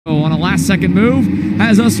On a last-second move,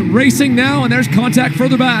 has us racing now, and there's contact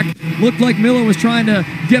further back. Looked like Miller was trying to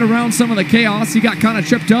get around some of the chaos. He got kind of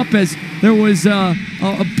tripped up as there was a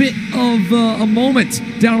bit of a moment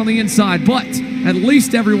down on the inside, but at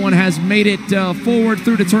least everyone has made it forward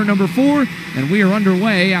through to turn number 4, and we are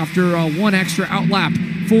underway after one extra outlap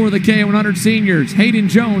for the KA100 seniors. Hayden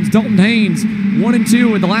Jones, Dalton Haynes, 1 and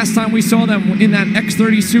 2, and the last time we saw them in that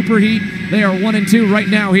X30 Superheat, they are 1 and 2 right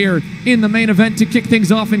now here in the main event to kick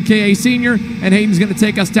things off in KA Senior, and Hayden's going to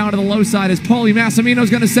take us down to the low side as Paulie Massimino's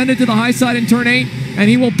going to send it to the high side in turn 8, and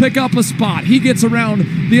he will pick up a spot. He gets around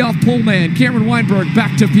the off-pole man, Cameron Weinberg,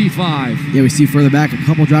 back to P5. Yeah, we see further back a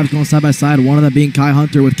couple drivers going side by side, one of them being Kai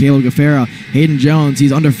Hunter with Caleb Gaffera. Hayden Jones,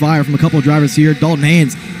 he's under fire from a couple of drivers here. Dalton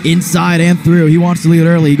Haynes, inside and through. He wants to lead it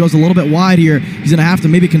early. He goes a little bit wide here. He's going to have to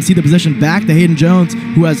maybe concede the position back to Hayden Jones,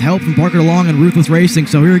 who has help from Parker DeLong and Ruthless Racing.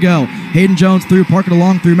 So here we go. Hayden Jones through, Parker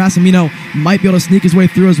DeLong through. Massimino might be able to sneak his way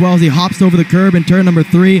through as well as he hops over the curb in turn number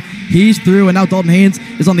 3. He's through, and now Dalton Haynes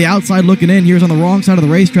is on the outside looking in. Here's on the wrong side of the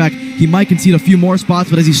racetrack. He might concede a few more spots,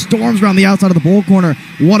 but as he storms around the outside of the pole corner,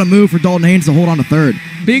 what a move for Dalton Haynes to hold on to third.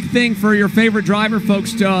 Big thing for your favorite driver,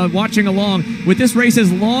 folks, watching along with this race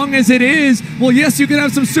as long as it is. Well, yes, you can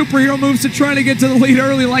have some superhero moves to try to get to the lead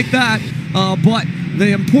early like that, but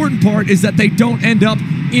the important part is that they don't end up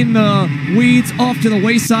in the weeds off to the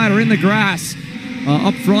wayside or in the grass.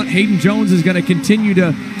 Up front, Hayden Jones is going to continue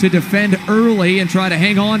to defend early and try to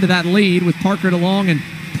hang on to that lead with Parker DeLong and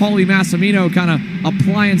Paulie Massimino kind of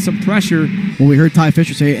applying some pressure. Well, we heard Ty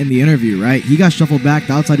Fisher say it in the interview, right? He got shuffled back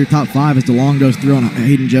to outside your top 5 as DeLong goes through on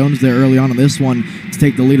Hayden Jones there early on in this one to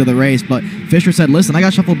take the lead of the race. But Fisher said, listen, I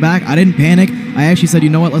got shuffled back. I didn't panic. I actually said, you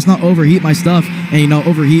know what, let's not overheat my stuff and,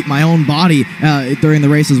 overheat my own body during the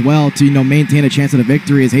race as well to, maintain a chance at a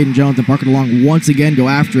victory as Hayden Jones and Parker DeLong once again go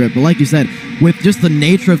after it. But like you said, with just the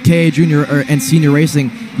nature of KA Junior and Senior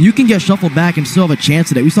Racing, you can get shuffled back and still have a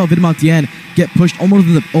chance at it. We saw Vidmontien get pushed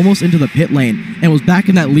almost into the pit lane and was back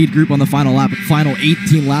in that lead group on the final lap. Final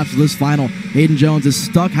 18 laps of this final. Hayden Jones is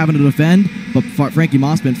stuck having to defend, but Frankie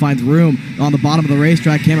Mossman finds room on the bottom of the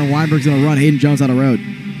racetrack. Cameron Weinberg's going to run Hayden Jones out of road.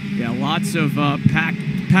 Yeah, lots of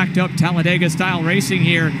packed up Talladega-style racing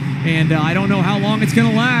here, and I don't know how long it's going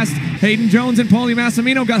to last. Hayden Jones and Paulie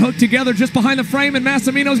Massimino got hooked together just behind the frame, and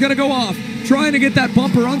Massimino's going to go off, trying to get that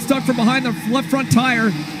bumper unstuck from behind the left front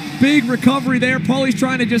tire. Big recovery there. Paulie's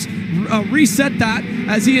trying to just reset that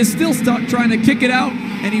as he is still stuck trying to kick it out,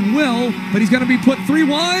 and he will, but he's going to be put 3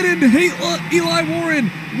 wide, and Eli Warren,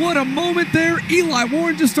 what a moment there. Eli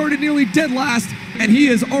Warren just started nearly dead last, and he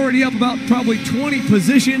is already up about probably 20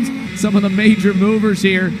 positions. Some of the major movers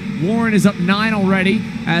here. Warren is up 9 already,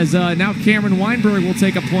 as now Cameron Weinberg will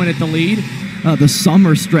take a point at the lead. The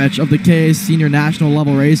summer stretch of the KA Senior National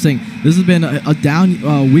Level Racing. This has been a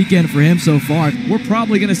down weekend for him so far. We're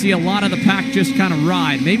probably going to see a lot of the pack just kind of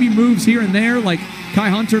ride. Maybe moves here and there, like Kai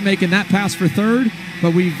Hunter making that pass for third,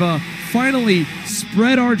 but we've finally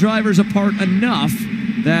spread our drivers apart enough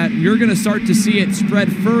that you're going to start to see it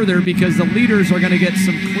spread further because the leaders are going to get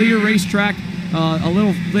some clear racetrack, a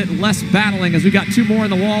little bit less battling as we got 2 more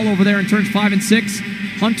in the wall over there in turns 5 and 6.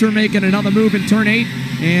 Hunter making another move in turn 8,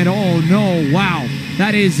 and oh no, wow,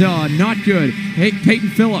 that is not good. Peyton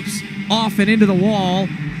Phillips off and into the wall,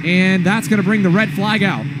 and that's going to bring the red flag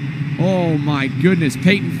out. Oh my goodness,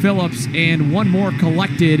 Peyton Phillips and one more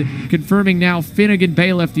collected, confirming now Finnegan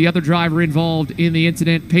Bailiff, the other driver involved in the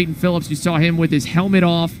incident. Peyton Phillips, you saw him with his helmet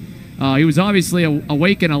off. He was obviously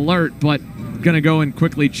awake and alert, but going to go and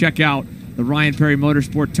quickly check out the Ryan Perry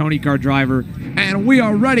Motorsport Tony Car driver. And we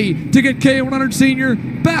are ready to get KA100 Senior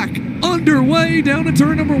back underway down to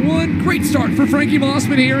turn number 1. Great start for Frankie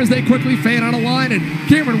Mossman here as they quickly fan out of line, and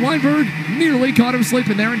Cameron Weinberg nearly caught him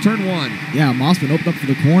sleeping there in turn 1. Yeah, Mossman opened up for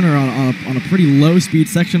the corner on a pretty low-speed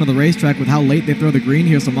section of the racetrack with how late they throw the green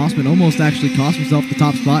here, so Mossman almost actually cost himself the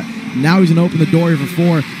top spot. Now he's going to open the door here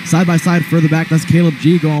for 4. Side by side further back, that's Caleb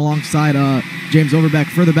G going alongside James Overbeck.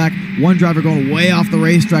 Further back, one driver going way off the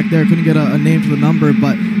racetrack there. Couldn't get a name to the number,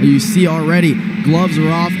 but you see already gloves are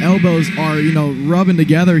off, elbows are, rubbing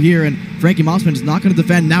together here, and Frankie Mossman is not going to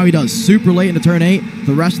defend. Now he does. Super late into turn 8.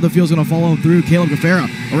 The rest of the field's going to follow him through. Caleb Gaffera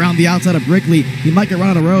around the outside of Brickley. He might get run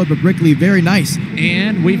out of road, but Brickley very nice.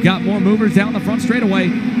 And we've got more movers down the front straightaway.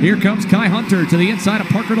 Here comes Kai Hunter to the inside of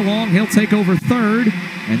Parker DeLong. He'll take over third,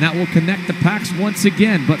 and that will connect the packs once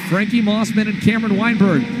again. But Frankie Mossman and Cameron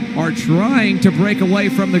Weinberg are trying to break away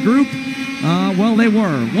from the group. Well, they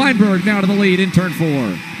were. Weinberg now to the lead in turn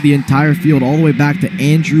 4. The entire field all the way back to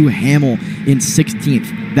Andrew Hamill in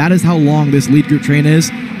 16th. That is how long this lead group train is.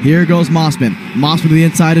 Here goes Mossman. Mossman to the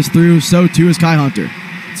inside is through, so too is Kai Hunter.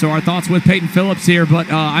 So our thoughts with Peyton Phillips here,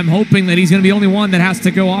 but I'm hoping that he's going to be the only one that has to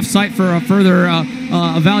go off-site for a further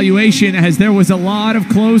evaluation, as there was a lot of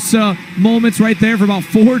close moments right there for about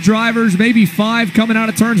 4 drivers, maybe 5 coming out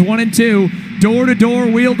of turns 1 and 2. Door-to-door,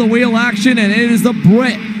 wheel-to-wheel action, and it is the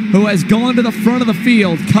Brit who has gone to the front of the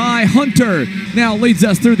field. Kai Hunter now leads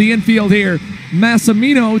us through the infield here.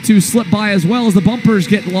 Massimino to slip by as well as the bumpers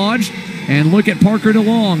get lodged. And look at Parker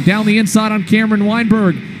DeLong down the inside on Cameron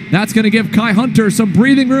Weinberg. That's going to give Kai Hunter some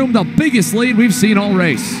breathing room, the biggest lead we've seen all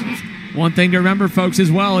race. One thing to remember, folks,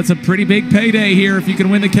 as well, it's a pretty big payday here if you can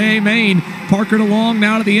win the KA Main. Parker DeLong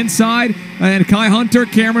now to the inside, and Kai Hunter,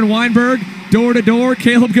 Cameron Weinberg, door-to-door.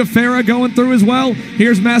 Caleb Gaffera going through as well.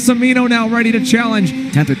 Here's Massimino now ready to challenge.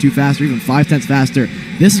 10th or 2 faster, even 5 tenths faster.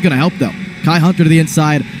 This is going to help, though. Kai Hunter to the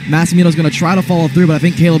inside. Massimino's going to try to follow through, but I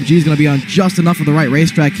think Caleb G is going to be on just enough of the right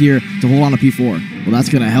racetrack here to hold on to P4. Well, that's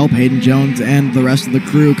going to help Hayden Jones and the rest of the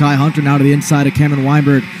crew. Kai Hunter now to the inside of Cameron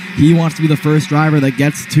Weinberg. He wants to be the first driver that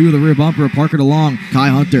gets to the rear bumper of Parker DeLong. Kai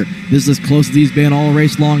Hunter, this is as close as he's been all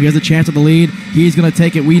race long. He has a chance at the lead. He's going to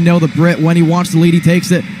take it. We know the Brit, when he wants to lead, he takes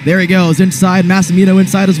it. There he goes, inside. Massimino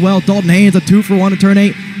inside as well. Dalton Haynes, a 2 for 1 to turn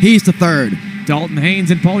 8. He's to third. Dalton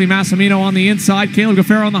Haynes and Paulie Massimino on the inside. Caleb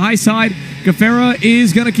Gaffera on the high side. Gaffera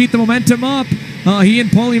is going to keep the momentum up. He and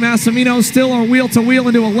Paulie Massimino still are wheel-to-wheel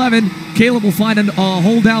into 11. Caleb will find a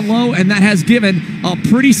hole down low, and that has given a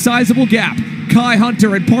pretty sizable gap. Kai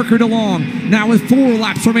Hunter and Parker DeLong now with 4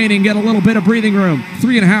 laps remaining get a little bit of breathing room.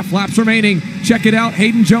 3.5 laps remaining. Check it out.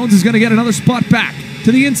 Hayden Jones is going to get another spot back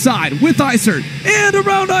to the inside with Isert. And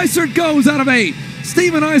around Isert goes out of 8.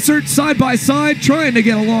 Steven Isert side by side trying to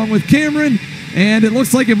get along with Cameron. And it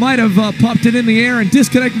looks like it might have popped it in the air and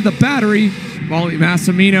disconnected the battery. Paulie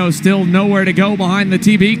Massimino still nowhere to go behind the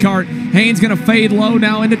TB cart. Haynes going to fade low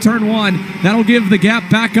now into turn 1. That'll give the gap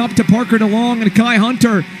back up to Parker DeLong and Kai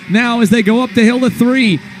Hunter. Now as they go up the hill to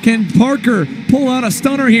 3, can Parker pull out a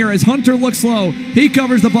stunner here as Hunter looks low? He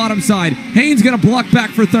covers the bottom side. Haynes going to block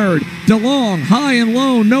back for 3rd. DeLong high and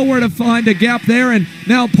low, nowhere to find a gap there. And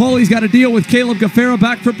now Paulie's got to deal with Caleb Gaffera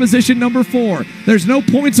back for position number 4. There's no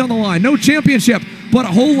points on the line, no championship, but a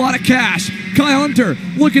whole lot of cash. Kai Hunter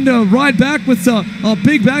looking to ride back with a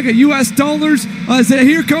big bag of U.S. dollars. As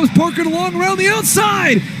here comes Parker DeLong around the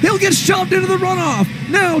outside. He'll get shoved into the runoff.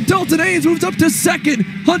 Now Dalton Haynes moves up to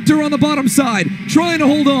 2nd. Hunter on the bottom side, trying to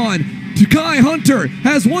hold on. Kai Hunter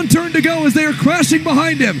has 1 turn to go as they are crashing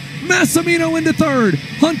behind him. Massimino into 3rd.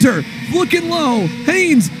 Hunter looking low.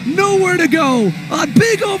 Haynes nowhere to go. A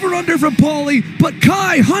big over-under from Paulie, but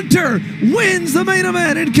Kai Hunter wins the main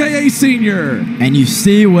event in KA Senior. And you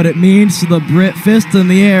see what it means to the Brit, fist in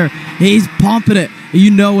the air. He's pumping it.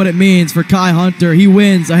 You know what it means for Kai Hunter. He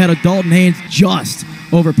wins ahead of Dalton Haynes just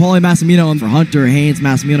over Paulie Massimino. And for Hunter, Haynes,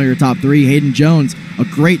 Massimino, your top 3. Hayden Jones, a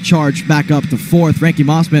great charge back up to 4th. Frankie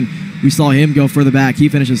Mossman, we saw him go further back. He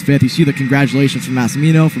finishes 5th. You see the congratulations from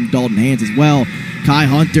Massimino, from Dalton Haynes as well. Kai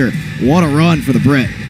Hunter, what a run for the Brit.